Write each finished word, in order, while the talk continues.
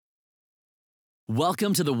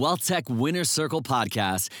Welcome to the Wealth Tech Winner's Circle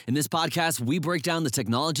podcast. In this podcast, we break down the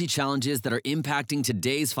technology challenges that are impacting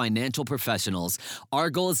today's financial professionals. Our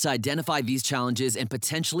goal is to identify these challenges and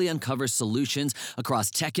potentially uncover solutions across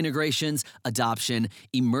tech integrations, adoption,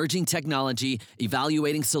 emerging technology,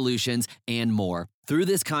 evaluating solutions, and more. Through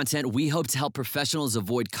this content, we hope to help professionals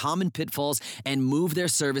avoid common pitfalls and move their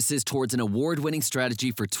services towards an award-winning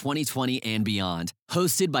strategy for 2020 and beyond.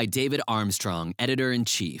 Hosted by David Armstrong,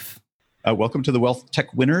 Editor-in-Chief. Welcome to the Wealth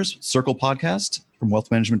Tech Winners Circle podcast from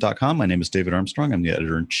wealthmanagement.com. My name is David Armstrong. I'm the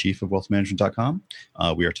editor-in-chief of wealthmanagement.com.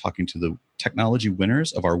 We are talking to the technology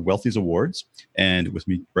winners of our Wealthies Awards. And with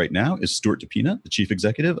me right now is Stuart DePina, the chief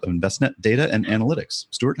executive of Envestnet Data and Analytics.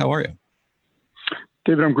 Stuart, how are you?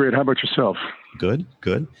 David, I'm great. How about yourself? Good.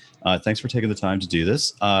 Thanks for taking the time to do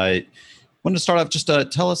this. I wanted to start off, just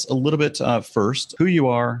tell us a little bit first who you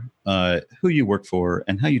are, who you work for,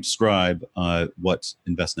 and how you describe what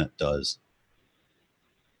Envestnet does.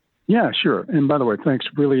 Yeah, sure. And by the way, thanks.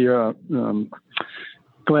 Really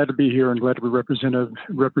glad to be here and glad to be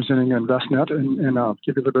representing Envestnet. And I'll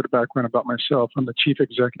give you a little bit of background about myself. I'm the chief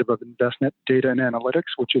executive of Envestnet Data and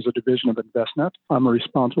Analytics, which is a division of Envestnet. I'm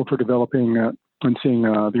responsible for developing and seeing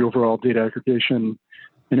the overall data aggregation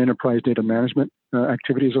and enterprise data management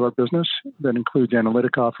activities of our business. That includes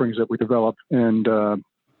analytic offerings that we develop and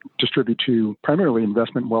distribute to primarily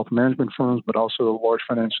investment wealth management firms, but also large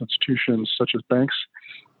financial institutions such as banks,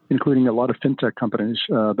 including a lot of fintech companies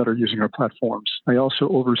that are using our platforms. I also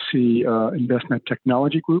oversee Envestnet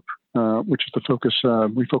Technology Group, which is the focus.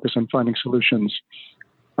 We focus on finding solutions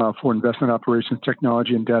for investment operations,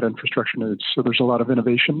 technology, and data infrastructure needs. So there's a lot of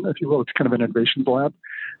innovation, if you will. It's kind of an innovation lab,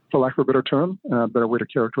 for lack of a better term, better way to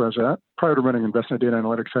characterize that. Prior to running Envestnet Data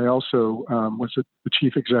Analytics, I also was the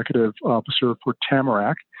chief executive officer for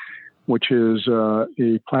Tamarac, which is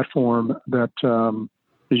a platform that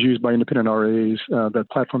is used by independent RAs, that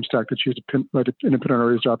platform stack that's used by independent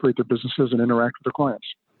RAs to operate their businesses and interact with their clients.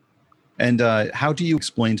 And how do you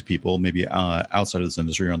explain to people, maybe outside of this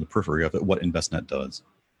industry or on the periphery of it, what Envestnet does?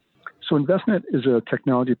 So Envestnet is a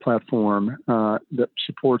technology platform that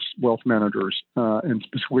supports wealth managers. And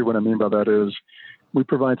specifically what I mean by that is we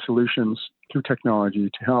provide solutions through technology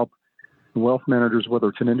to help wealth managers, whether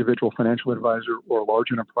it's an individual financial advisor or a large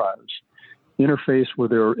enterprise, interface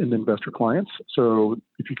with their end investor clients. So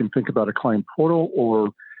if you can think about a client portal or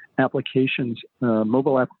applications,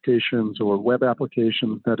 mobile applications or web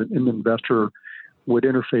applications that an end investor would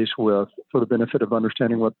interface with for the benefit of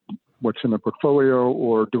understanding what's in the portfolio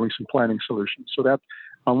or doing some planning solutions. So that,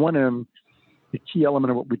 on one end, the key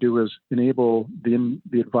element of what we do is enable the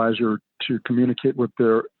advisor to communicate with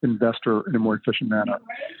their investor in a more efficient manner.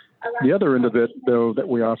 The other end of it, though, that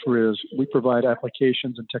we offer is we provide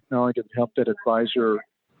applications and technology to help that advisor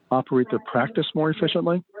operate their practice more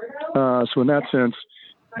efficiently. So in that sense,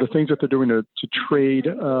 the things that they're doing to trade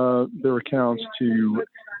their accounts, to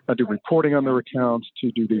do reporting on their accounts,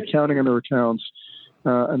 to do the accounting on their accounts,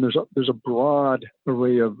 and there's a broad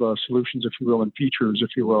array of solutions, if you will, and features, if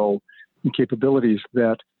you will, and capabilities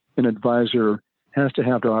that an advisor has to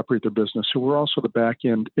have to operate their business. So we're also the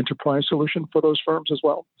back-end enterprise solution for those firms as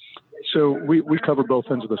well. So we cover both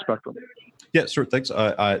ends of the spectrum. Yeah, sure. Thanks.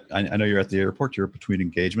 I know you're at the airport. You're between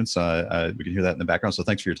engagements. We can hear that in the background. So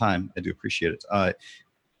thanks for your time. I do appreciate it.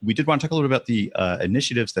 We did want to talk a little bit about the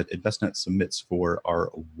initiatives that Envestnet submits for our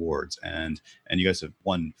awards. And you guys have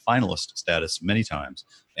won finalist status many times,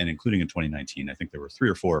 and including in 2019. I think there were 3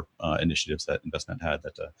 or 4 initiatives that Envestnet had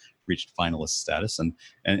that reached finalist status. And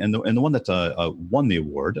the one that won the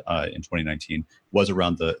award in 2019 was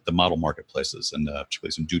around the model marketplaces, and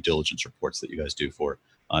particularly some due diligence reports that you guys do for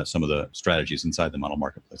some of the strategies inside the model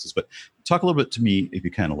marketplaces. But talk a little bit to me, if you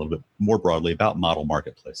can, a little bit more broadly about model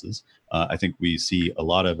marketplaces. I think we see a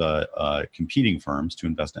lot of competing firms to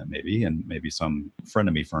Envestnet and maybe some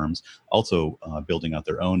frenemy firms also building out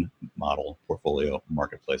their own model portfolio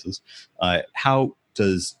marketplaces. How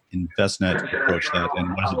does Envestnet approach that,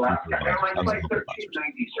 and what does it do for advisors? How does it help advisors?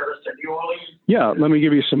 Yeah, let me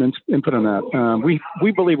give you some input on that.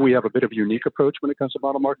 We believe we have a bit of a unique approach when it comes to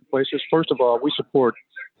model marketplaces. First of all, we support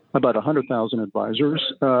about 100,000 advisors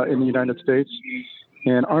in the United States.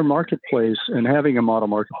 And our marketplace, and having a model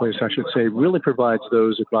marketplace, I should say, really provides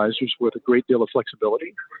those advisors with a great deal of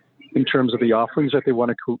flexibility in terms of the offerings that they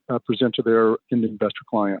want to present to their end investor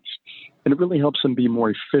clients. And it really helps them be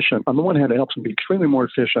more efficient. On the one hand, it helps them be extremely more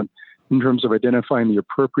efficient in terms of identifying the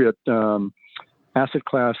appropriate asset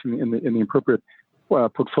class and the appropriate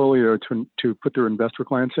portfolio to put their investor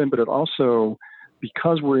clients in. But it also,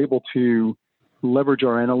 because we're able to leverage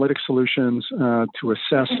our analytic solutions to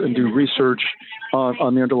assess and do research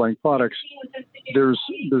on the underlying products, there's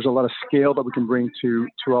a lot of scale that we can bring to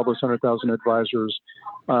all those 100,000 advisors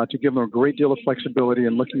to give them a great deal of flexibility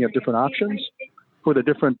in looking at different options for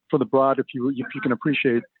the broad, if you can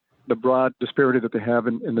appreciate the broad disparity that they have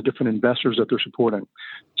in the different investors that they're supporting.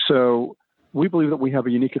 So we believe that we have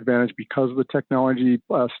a unique advantage because of the technology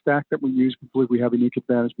stack that we use. We believe we have a unique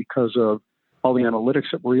advantage because of all the analytics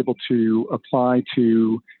that we're able to apply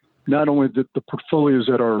to not only the portfolios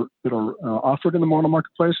that are offered in the model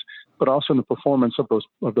marketplace, but also in the performance of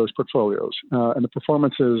those portfolios. And the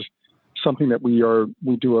performance is something that we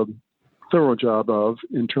do a thorough job of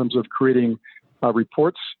in terms of creating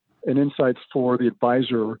reports and insights for the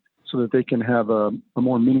advisor so that they can have a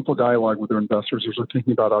more meaningful dialogue with their investors as they're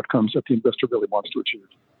thinking about outcomes that the investor really wants to achieve.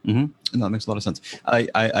 Mm-hmm. No, that makes a lot of sense.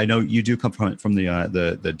 I know you do come from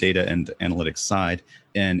the data and analytics side,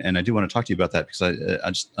 and I do want to talk to you about that because I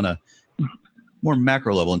just on a more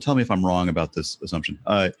macro level, and tell me if I'm wrong about this assumption.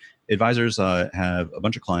 Advisors have a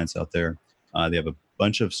bunch of clients out there. They have a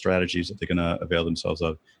bunch of strategies that they're going to avail themselves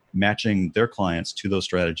of. Matching their clients to those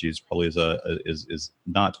strategies probably is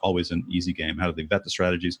not always an easy game. How do they vet the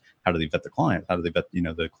strategies? How do they vet the client? How do they vet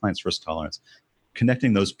the client's risk tolerance?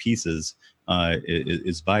 Connecting those pieces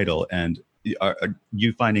is vital. And are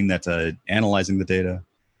you finding that analyzing the data,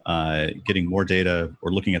 getting more data,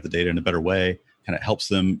 or looking at the data in a better way, kind of helps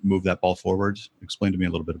them move that ball forward? Explain to me a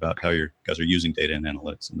little bit about how you guys are using data and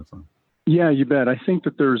analytics in the firm. Yeah, you bet. I think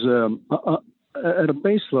that there's at a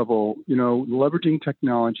base level, leveraging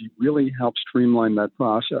technology really helps streamline that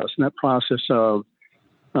process. And that process of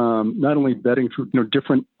not only vetting through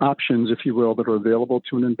different options, if you will, that are available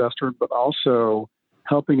to an investor, but also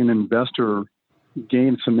helping an investor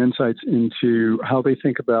gain some insights into how they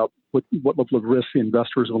think about what level of risk the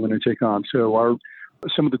investor is willing to take on. So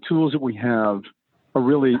some of the tools that we have are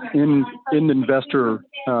really in investor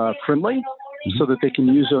friendly, so that they can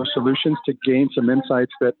use those solutions to gain some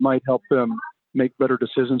insights that might help them make better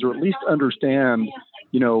decisions, or at least understand,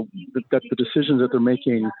 that the decisions that they're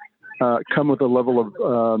making come with a level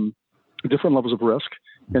of different levels of risk,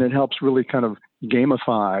 and it helps really kind of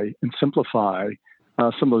gamify and simplify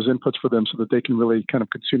some of those inputs for them, so that they can really kind of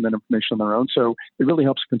consume that information on their own. So it really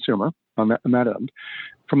helps the consumer on that end.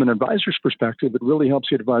 From an advisor's perspective, it really helps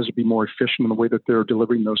the advisor be more efficient in the way that they're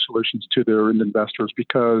delivering those solutions to their end investors,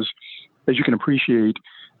 because as you can appreciate,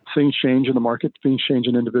 things change in the market, things change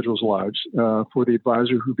in individuals' lives. For the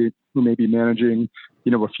advisor who may be managing,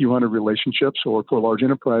 a few hundred relationships, or for a large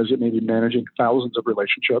enterprise that may be managing thousands of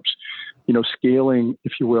relationships, scaling,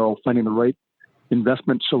 if you will, finding the right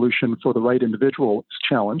investment solution for the right individual is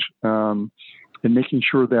a challenge. And making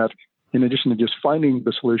sure that in addition to just finding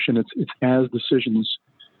the solution, it's as decisions,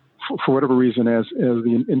 for whatever reason, as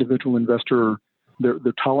the individual investor,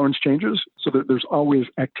 their tolerance changes. So there's always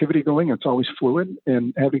activity going. It's always fluid,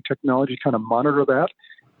 and having technology kind of monitor that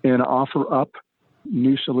and offer up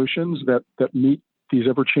new solutions that meet these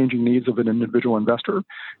ever-changing needs of an individual investor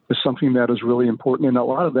is something that is really important. And a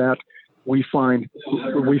lot of that we find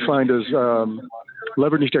is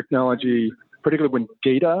leveraging technology, particularly when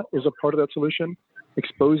data is a part of that solution,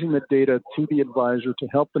 exposing the data to the advisor to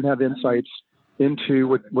help them have insights into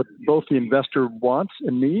what both the investor wants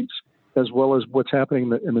and needs, as well as what's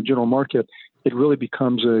happening in the general market. It really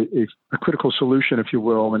becomes a critical solution, if you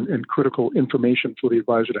will, and critical information for the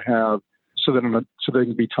advisor to have, so that they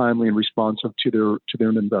can be timely and responsive to their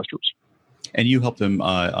investors. And you help them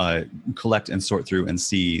collect and sort through and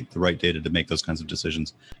see the right data to make those kinds of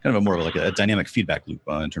decisions. Kind of more of like a dynamic feedback loop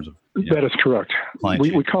in terms of. That is correct.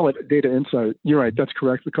 We call it data insight. You're right. That's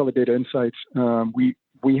correct. We call it data insights.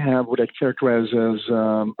 We have what I'd characterize as,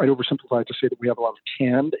 I'd oversimplify to say that we have a lot of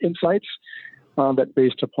canned insights that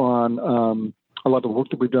based upon a lot of the work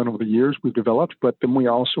that we've done over the years, we've developed, but then we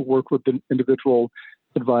also work with the individual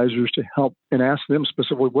advisors to help and ask them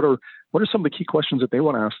specifically what are some of the key questions that they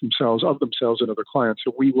want to ask themselves and other clients.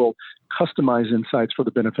 So we will customize insights for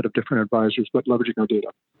the benefit of different advisors, but leveraging our data.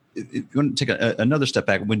 If you want to take another step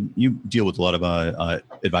back, when you deal with a lot of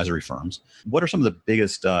advisory firms, what are some of the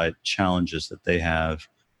biggest challenges that they have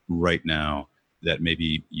right now that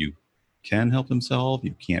maybe you can help them solve,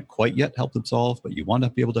 you can't quite yet help them solve, but you want to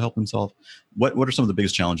be able to help them solve? What are some of the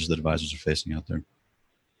biggest challenges that advisors are facing out there?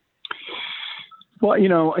 Well,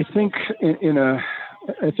 I think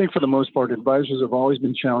I think for the most part, advisors have always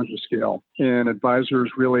been challenged with scale, and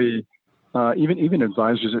advisors really, even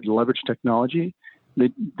advisors that leverage technology,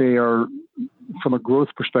 they are, from a growth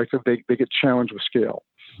perspective, they get challenged with scale.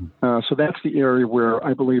 So that's the area where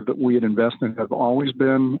I believe that we at Envestnet have always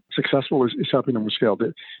been successful is helping them with scale.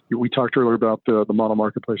 We talked earlier about the model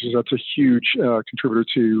marketplaces. That's a huge contributor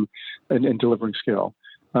to in delivering scale.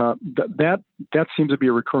 That seems to be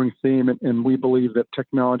a recurring theme, and we believe that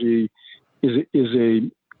technology is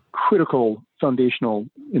a critical foundational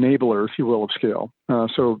enabler, if you will, of scale.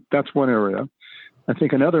 So that's one area. I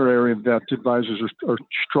think another area that advisors are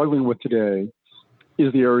struggling with today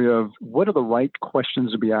is the area of what are the right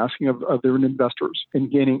questions to be asking of their investors and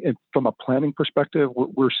gaining it from a planning perspective.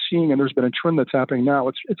 We're seeing, and there's been a trend that's happening now.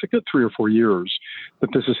 It's a good 3 or 4 years that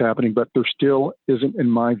this is happening, but there still isn't, in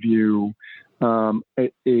my view, a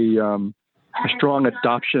strong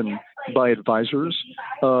adoption by advisors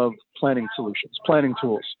of planning solutions, planning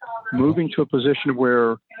tools, moving to a position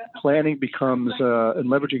where planning becomes and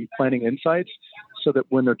leveraging planning insights so that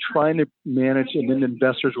when they're trying to manage an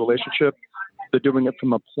investor's relationship, they're doing it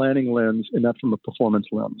from a planning lens and not from a performance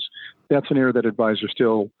lens. That's an area that advisors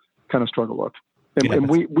still kind of struggle with. And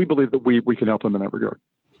we believe that we can help them in that regard.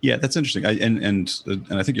 Yeah, that's interesting. And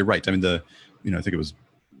I think you're right. I mean, I think it was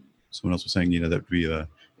someone else was saying, that we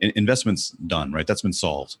investments done, right? That's been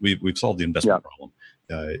solved. We've solved the investment problem.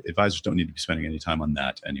 Advisors don't need to be spending any time on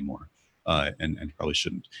that anymore. And probably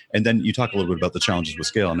shouldn't. And then you talk a little bit about the challenges with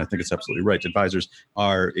scale, and I think it's absolutely right. Advisors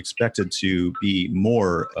are expected to be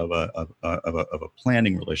more of a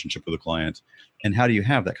planning relationship with a client. And how do you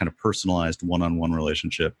have that kind of personalized one-on-one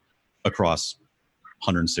relationship across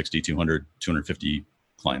 160, 200, 250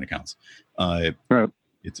 client accounts? Right.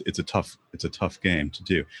 It's a tough game to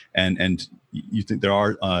do. And you think there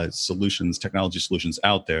are technology solutions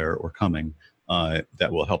out there or coming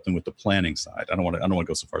that will help them with the planning side. I don't want to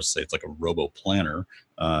go so far as to say it's like a robo planner,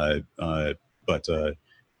 but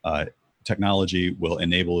technology will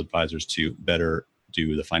enable advisors to better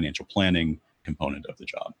do the financial planning component of the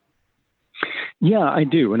job. Yeah, I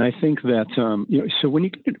do, and I think that so when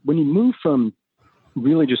you move from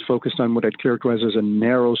really just focused on what I'd characterize as a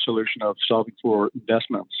narrow solution of solving for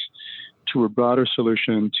investments to a broader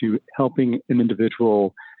solution to helping an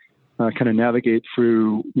individual kind of navigate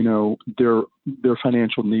through, their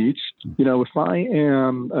financial needs. If I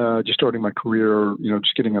am just starting my career,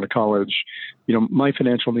 just getting out of college, my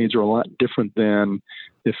financial needs are a lot different than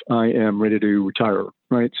if I am ready to retire,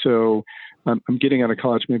 right? So I'm getting out of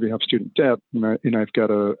college, maybe I have student debt, and I've got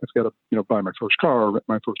to buy my first car, rent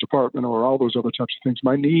my first apartment, or all those other types of things.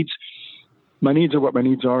 My needs are what my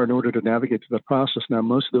needs are in order to navigate through that process. Now,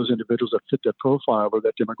 most of those individuals that fit that profile or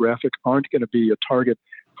that demographic aren't going to be a target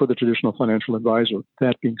for the traditional financial advisor.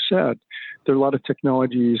 That being said, there are a lot of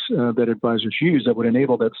technologies that advisors use that would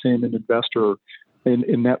enable that same investor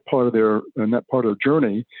in that part of their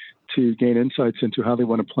journey to gain insights into how they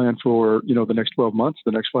want to plan for the next 12 months,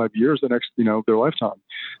 the next 5 years, the next their lifetime.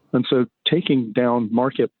 And so, taking down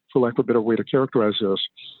market, for lack of a better way to characterize this,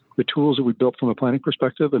 the tools that we built from a planning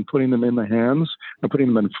perspective and putting them in the hands and putting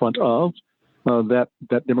them in front of that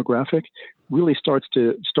demographic really starts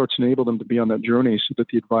to enable them to be on that journey so that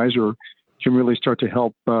the advisor can really start to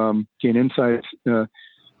help gain insights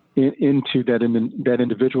into that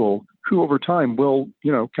individual who over time will,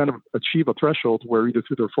 kind of achieve a threshold where either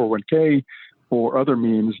through their 401k or other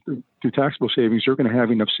means through taxable savings, you're going to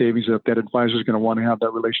have enough savings that advisor is going to want to have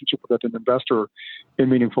that relationship with that investor in a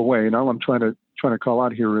meaningful way. And all I'm trying to call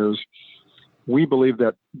out here is we believe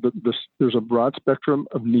that there's a broad spectrum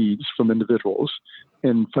of needs from individuals,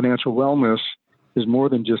 and financial wellness is more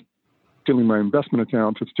than just dealing my investment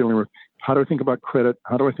accounts. It's dealing with how do I think about credit?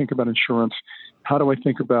 How do I think about insurance? How do I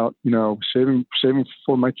think about, saving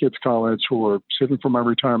for my kids' college or saving for my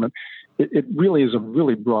retirement? It really is a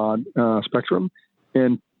really broad spectrum.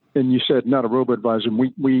 And you said not a robo-advisor.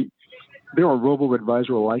 There are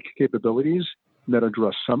robo-advisor-like capabilities that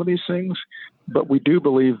address some of these things, but we do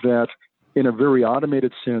believe that in a very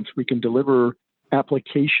automated sense, we can deliver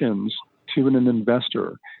applications to an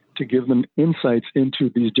investor to give them insights into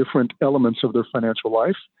these different elements of their financial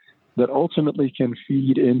life that ultimately can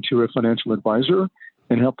feed into a financial advisor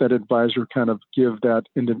and help that advisor kind of give that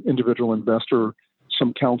individual investor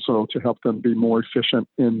some counsel to help them be more efficient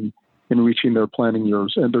in reaching their planning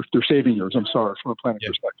years and their saving years, from a planning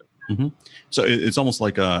perspective. Mm-hmm. So it's almost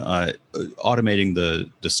like automating the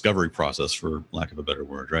discovery process, for lack of a better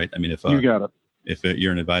word, right? I mean, you got it. If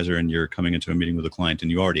you're an advisor and you're coming into a meeting with a client and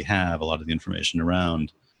you already have a lot of the information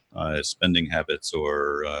around spending habits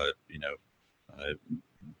or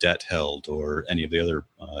debt held or any of the other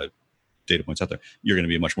data points out there, you're going to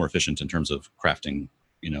be much more efficient in terms of crafting,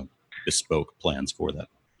 bespoke plans for that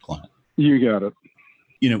client. You got it.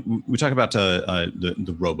 We talk about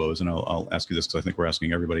the robos, and I'll ask you this because I think we're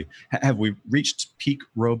asking everybody: have we reached peak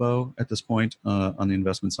robo at this point on the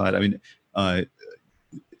investment side? I mean,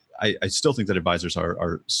 I still think that advisors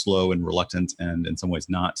are slow and reluctant, and in some ways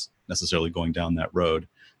not necessarily going down that road.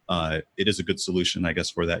 It is a good solution, I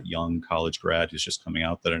guess, for that young college grad who's just coming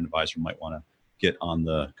out that an advisor might want to get on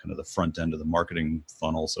the kind of the front end of the marketing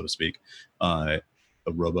funnel, so to speak. A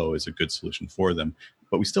robo is a good solution for them.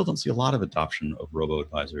 But we still don't see a lot of adoption of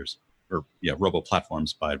robo-advisors or robo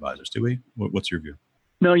platforms by advisors, do we? What's your view?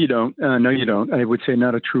 No, you don't. No, you don't. I would say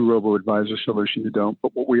not a true robo-advisor solution. You don't.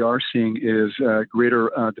 But what we are seeing is greater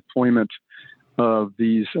deployment of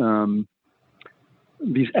these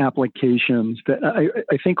applications that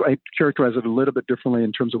I think I characterize it a little bit differently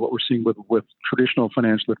in terms of what we're seeing with traditional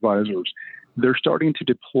financial advisors. They're starting to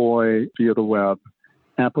deploy via the web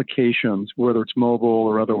applications, whether it's mobile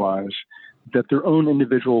or otherwise, that their own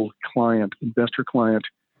individual client, investor client,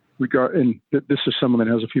 and this is someone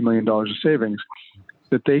that has a few $1 million of savings,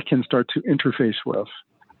 that they can start to interface with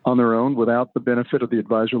on their own without the benefit of the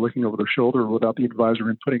advisor looking over their shoulder, or without the advisor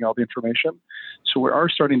inputting all the information. So we are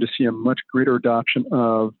starting to see a much greater adoption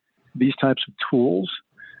of these types of tools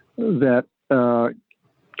that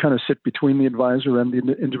kind of sit between the advisor and the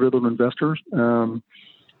individual investors. And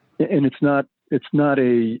it's not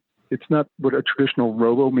what a traditional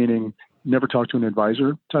robo, meaning never talk to an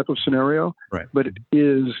advisor type of scenario, right? But it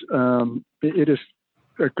is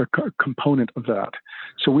a component of that.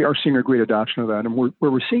 So we are seeing a great adoption of that. And where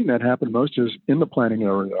we're seeing that happen most is in the planning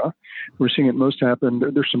area. We're seeing it most happen.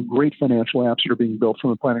 There's some great financial apps that are being built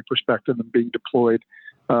from a planning perspective and being deployed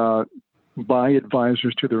by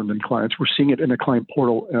advisors to their end clients. We're seeing it in a client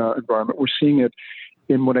portal environment. We're seeing it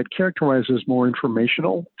in what I'd characterize as more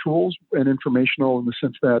informational tools, and informational in the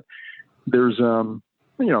sense that there's,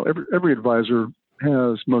 every advisor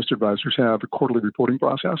most advisors have a quarterly reporting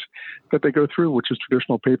process that they go through, which is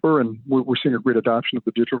traditional paper, and we're seeing a great adoption of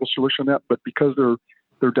the digital solution of that. But because they're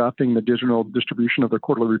adopting the digital distribution of their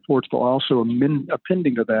quarterly reports, they'll also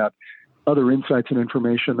appending to that other insights and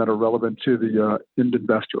information that are relevant to the end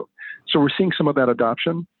investor. So we're seeing some of that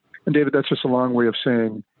adoption. And David, that's just a long way of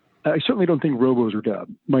saying, I certainly don't think robos are dead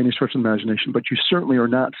by any stretch of the imagination, but you certainly are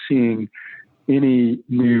not seeing any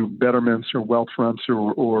new betterments or wealth fronts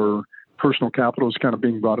or personal capital is kind of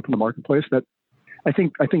being brought up in the marketplace. That I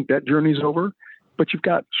think that journey is over. But you've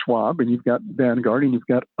got Schwab and you've got Vanguard and you've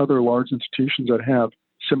got other large institutions that have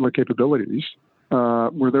similar capabilities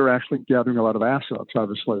where they're actually gathering a lot of assets,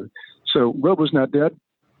 obviously. So robo's not dead,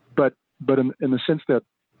 but in the sense that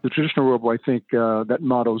the traditional robo, I think that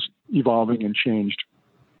model's evolving and changed.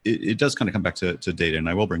 It does kind of come back to data, and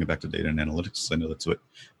I will bring it back to data and analytics. I know that's what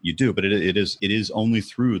you do, but it is only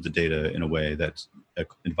through the data in a way that an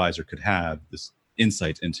advisor could have this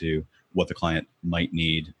insight into what the client might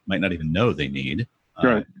need, might not even know they need,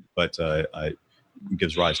 right. But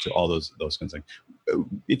gives rise to all those kinds of things.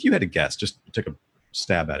 If you had to guess, just take a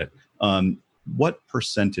stab at it, what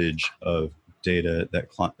percentage of data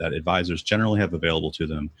that advisors generally have available to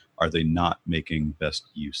them are they not making best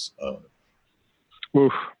use of?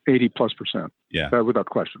 80+%. Yeah, without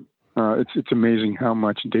question. It's amazing how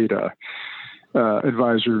much data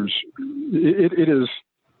advisors. It is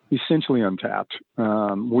essentially untapped.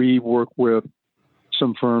 We work with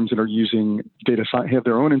some firms that are using data science, have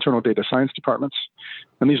their own internal data science departments,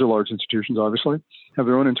 and these are large institutions, obviously, have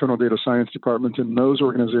their own internal data science departments, and those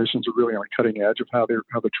organizations are really on a cutting edge of how they're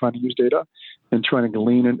trying to use data and trying to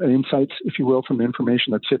glean insights, if you will, from the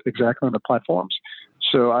information that sit exactly on the platforms.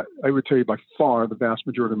 So I would tell you by far the vast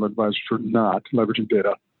majority of advisors are not leveraging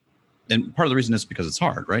data. And part of the reason is because it's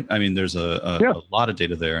hard, right? I mean, there's a lot of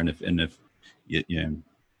data there, and if you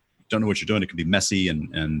don't know what you're doing, it can be messy and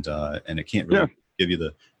it can't really give you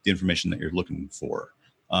the information that you're looking for.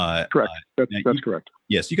 Correct. That's correct.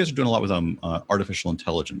 Yes, you guys are doing a lot with artificial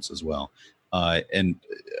intelligence as well. And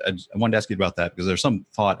I wanted to ask you about that because there's some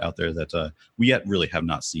thought out there that we yet really have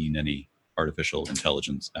not seen any artificial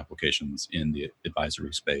intelligence applications in the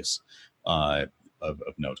advisory space of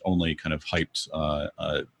note. Only kind of hyped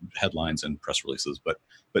headlines and press releases, but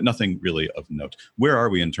nothing really of note. Where are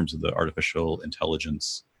we in terms of the artificial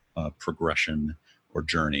intelligence progression or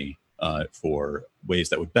journey for ways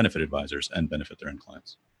that would benefit advisors and benefit their end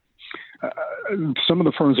clients? Some of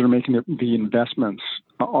the firms that are making the investments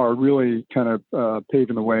are really kind of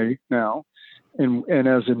paving the way now. And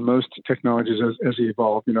as in most technologies, as they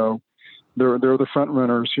evolve, they're the front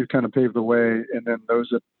runners who kind of pave the way, and then those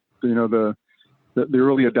that, the the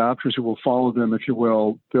early adopters who will follow them, if you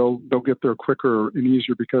will, they'll get there quicker and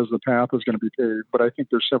easier because the path is going to be paved. But I think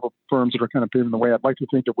there's several firms that are kind of paving the way. I'd like to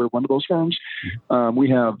think that we're one of those firms. We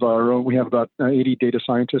have about 80 data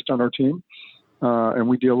scientists on our team, and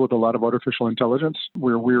we deal with a lot of artificial intelligence,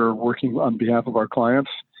 where we're working on behalf of our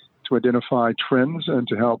clients to identify trends and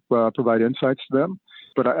to help provide insights to them.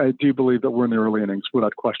 But I do believe that we're in the early innings,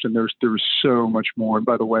 without question. There's so much more. And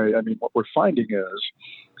by the way, I mean, what we're finding is,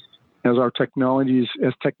 as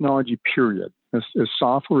technology period, as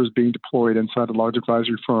software is being deployed inside of large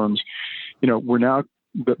advisory firms, we're now,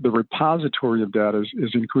 the repository of data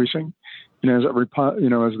is increasing. And as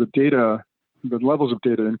the levels of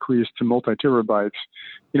data increase to multi-terabytes,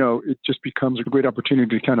 it just becomes a great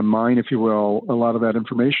opportunity to kind of mine, if you will, a lot of that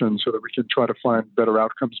information so that we can try to find better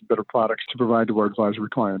outcomes and better products to provide to our advisory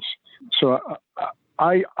clients. So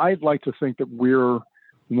I'd like to think that we're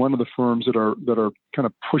one of the firms that are kind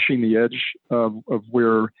of pushing the edge of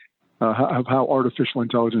where of how artificial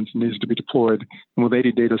intelligence needs to be deployed. And with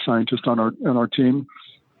 80 data scientists on our team,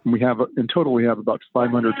 in total we have about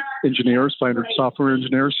 500 software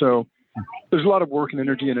engineers. So there's a lot of work and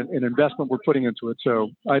energy and investment we're putting into it. So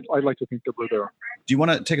I'd like to think that we're there. Do you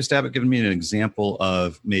want to take a stab at giving me an example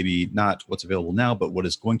of maybe not what's available now, but what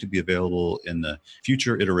is going to be available in the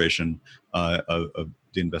future iteration of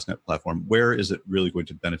the Envestnet platform? Where is it really going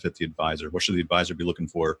to benefit the advisor? What should the advisor be looking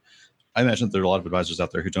for? I imagine that there are a lot of advisors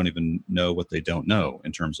out there who don't even know what they don't know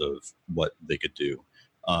in terms of what they could do.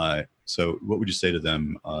 So what would you say to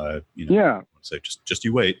them? Say, just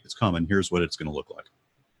you wait, it's coming. Here's what it's going to look like.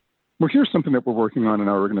 Well, here's something that we're working on in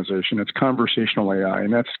our organization. It's conversational AI,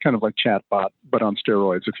 and that's kind of like chatbot, but on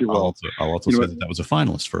steroids, if you will. I'll also say that was a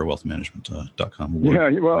finalist for a wealthmanagement.com award.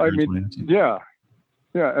 Yeah, well, I mean, yeah.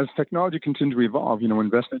 As technology continues to evolve,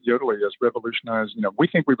 Envestnet Yodlee has revolutionized. We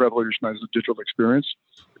think we've revolutionized the digital experience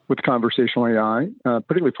with conversational AI,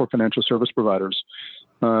 particularly for financial service providers,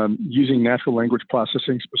 using natural language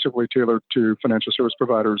processing specifically tailored to financial service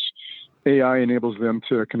providers. AI enables the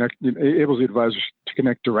advisors to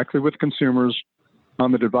connect directly with consumers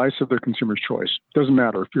on the device of their consumer's choice. Doesn't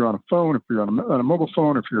matter if you're on a phone, if you're on a mobile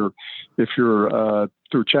phone, if you're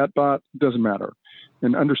through chatbot, doesn't matter.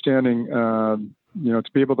 And understanding, to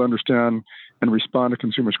be able to understand and respond to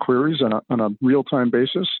consumers' queries on a real-time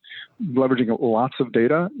basis, leveraging lots of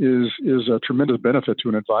data is a tremendous benefit to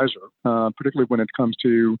an advisor, particularly when it comes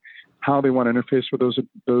to how they want to interface with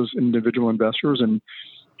those individual investors and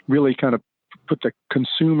really kind of put the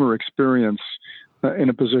consumer experience in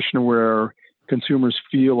a position where consumers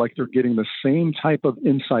feel like they're getting the same type of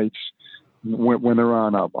insights when they're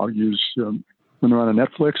on when they're on a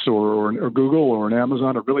Netflix or Google or an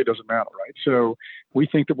Amazon. It really doesn't matter, right? So we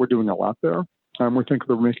think that we're doing a lot there. We think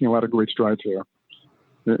that we're making a lot of great strides there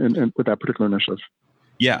and with that particular initiative.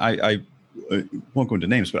 Yeah, I won't go into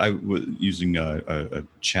names, but I was using a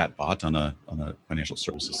chat bot on a financial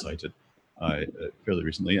services site fairly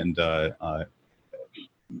recently, and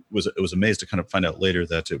was amazed to kind of find out later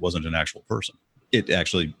that it wasn't an actual person. It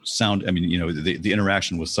actually the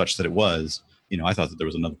interaction was such that it was, I thought that there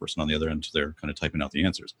was another person on the other end there kind of typing out the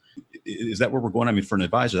answers. Is that where we're going? I mean, for an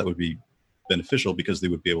advisor, that would be beneficial because they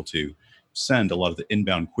would be able to send a lot of the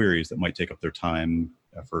inbound queries that might take up their time,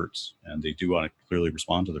 efforts, and they do want to clearly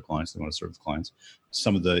respond to their clients. They want to serve the clients.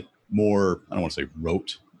 Some of the more, I don't want to say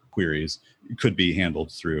rote queries could be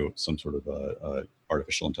handled through some sort of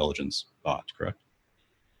artificial intelligence bot, correct?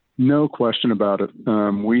 No question about it.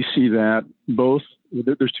 We see that both.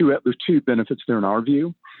 There's two benefits there in our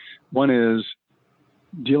view. One is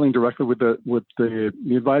dealing directly with the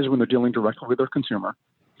advisor when they're dealing directly with their consumer,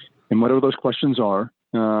 and whatever those questions are.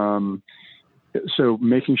 So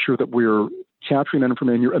making sure that we're capturing that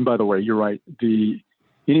information. And by the way, you're right.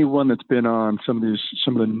 Anyone that's been on some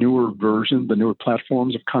of the newer versions, the newer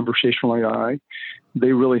platforms of conversational AI,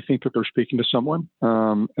 they really think that they're speaking to someone,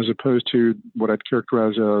 as opposed to what I'd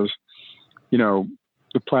characterize as,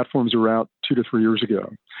 the platforms are out 2 to 3 years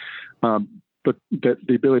ago. But that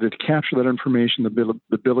the ability to capture that information, the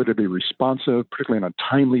ability to be responsive, particularly on a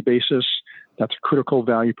timely basis, that's a critical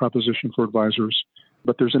value proposition for advisors.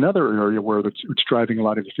 But there's another area where it's driving a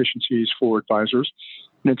lot of efficiencies for advisors,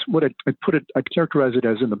 and it's what I'd characterize it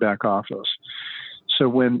as in the back office. So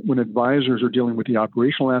when advisors are dealing with the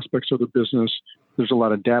operational aspects of their business, there's a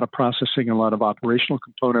lot of data processing, a lot of operational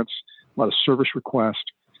components, a lot of service requests,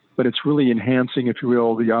 but it's really enhancing, if you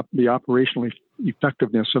will, the operational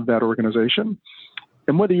effectiveness of that organization.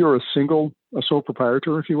 And whether you're a sole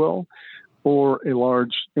proprietor, if you will, or a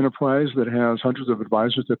large enterprise that has hundreds of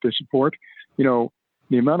advisors that they support,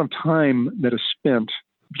 the amount of time that is spent,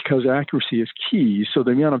 because accuracy is key, so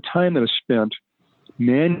the amount of time that is spent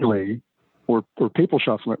manually paper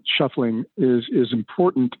shuffling is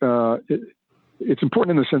important. It's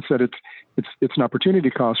important in the sense that it's an opportunity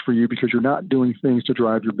cost for you because you're not doing things to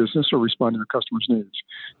drive your business or respond to your customers' needs.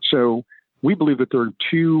 So we believe that there are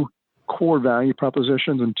two core value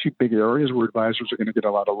propositions and two big areas where advisors are going to get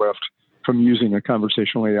a lot of lift from using a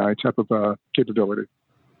conversational AI type of capability.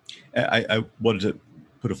 I wanted to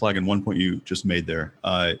put a flag in one point you just made there,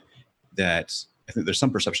 that I think there's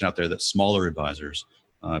some perception out there that smaller advisors,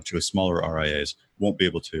 particularly smaller RIAs, won't be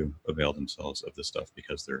able to avail themselves of this stuff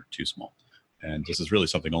because they're too small. And this is really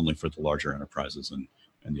something only for the larger enterprises and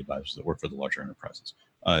the advisors that work for the larger enterprises.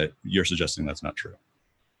 You're suggesting that's not true.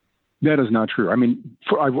 That is not true. I mean,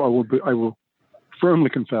 I will firmly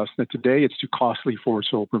confess that today it's too costly for a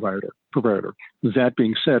sole provider. That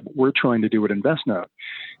being said, what we're trying to do at Envestnet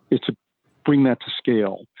is to bring that to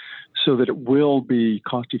scale so that it will be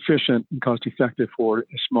cost efficient and cost effective for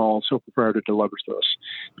a small sole proprietor to leverage this,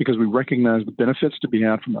 because we recognize the benefits to be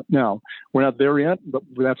had from it. Now, we're not there yet, but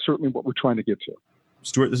that's certainly what we're trying to get to.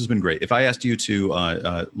 Stuart, this has been great. If I asked you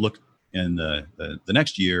to look in the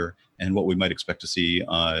next year and what we might expect to see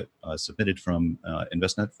submitted from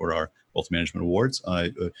Envestnet for our Wealth Management Awards,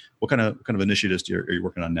 what kind of initiatives are you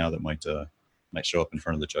working on now that might show up in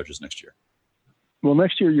front of the judges next year? Well,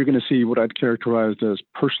 next year you're going to see what I'd characterize as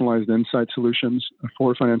personalized insight solutions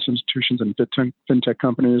for financial institutions and fintech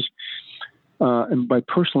companies. And by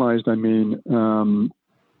personalized, I mean,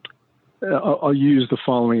 I'll use the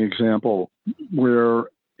following example, where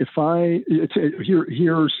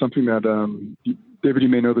here's something that, David, you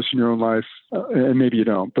may know this in your own life, and maybe you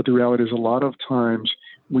don't, but the reality is a lot of times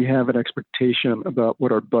we have an expectation about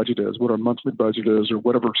what our budget is, what our monthly budget is, or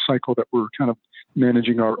whatever cycle that we're kind of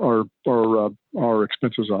managing our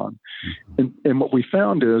expenses on. And what we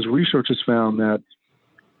found is research has found that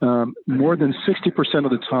more than 60%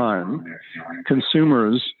 of the time,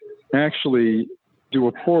 consumers actually do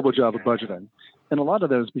a horrible job of budgeting. And a lot of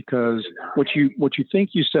that is because what you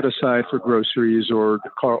think you set aside for groceries or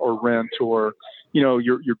the car or rent or,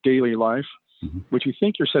 your daily life, what you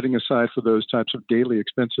think you're setting aside for those types of daily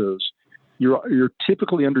expenses, you're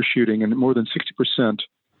typically undershooting, and more than 60%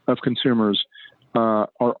 of consumers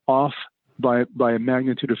are off by a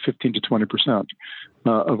magnitude of 15 to 20%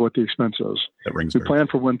 of what the expense is. That rings. We plan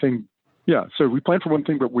for one thing. Yeah, so we plan for one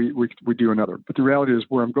thing, but we do another. But the reality is,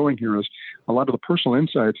 where I'm going here is a lot of the personal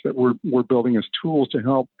insights that we're building as tools to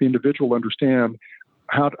help the individual understand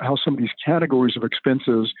how some of these categories of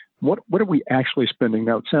expenses, what are we actually spending?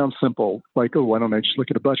 Now, it sounds simple, like, oh, why don't I just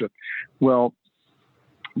look at a budget? Well,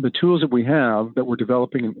 the tools that we have that we're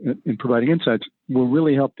developing and providing insights will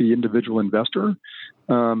really help the individual investor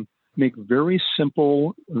make very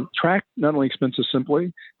simple, track not only expenses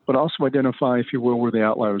simply, but also identify, if you will, where the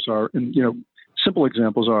outliers are. And, simple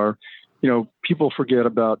examples are, people forget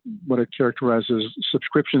about what it characterizes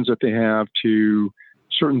subscriptions that they have to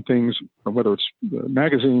certain things, whether it's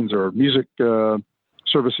magazines or music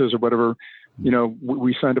services or whatever.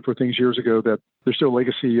 We signed up for things years ago that there's still a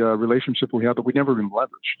legacy relationship we have that we never even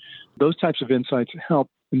leverage. Those types of insights help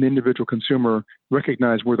an individual consumer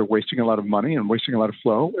recognize where they're wasting a lot of money and wasting a lot of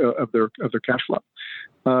flow of their cash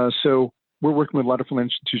flow. So we're working with a lot of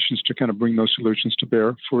financial institutions to kind of bring those solutions to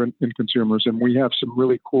bear for in consumers, and we have some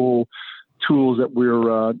really cool tools that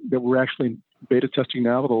we're actually beta testing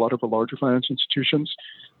now with a lot of the larger financial institutions.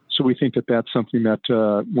 So we think that that's something that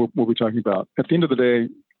we'll be talking about. At the end of the day,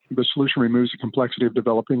 the solution removes the complexity of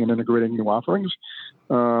developing and integrating new offerings.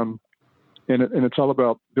 And it's all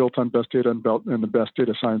about built on best data and the best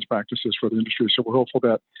data science practices for the industry. So we're hopeful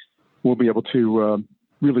that we'll be able to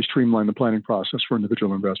really streamline the planning process for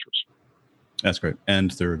individual investors. That's great.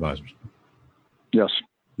 And their advisors. Yes.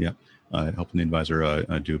 Yeah. Helping the advisor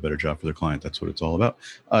do a better job for their client. That's what it's all about.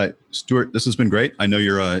 Stuart, this has been great. I know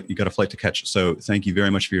you got a flight to catch, so thank you very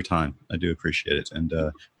much for your time. I do appreciate it, and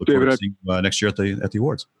look forward to seeing you next year at the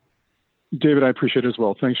awards. David, I appreciate it as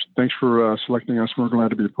well. Thanks for selecting us. We're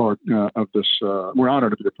glad to be a part of this. We're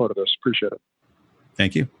honored to be a part of this. Appreciate it.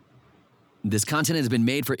 Thank you. This content has been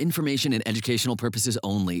made for information and educational purposes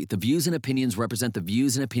only. The views and opinions represent the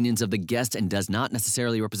views and opinions of the guest and does not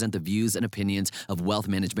necessarily represent the views and opinions of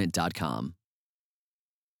wealthmanagement.com.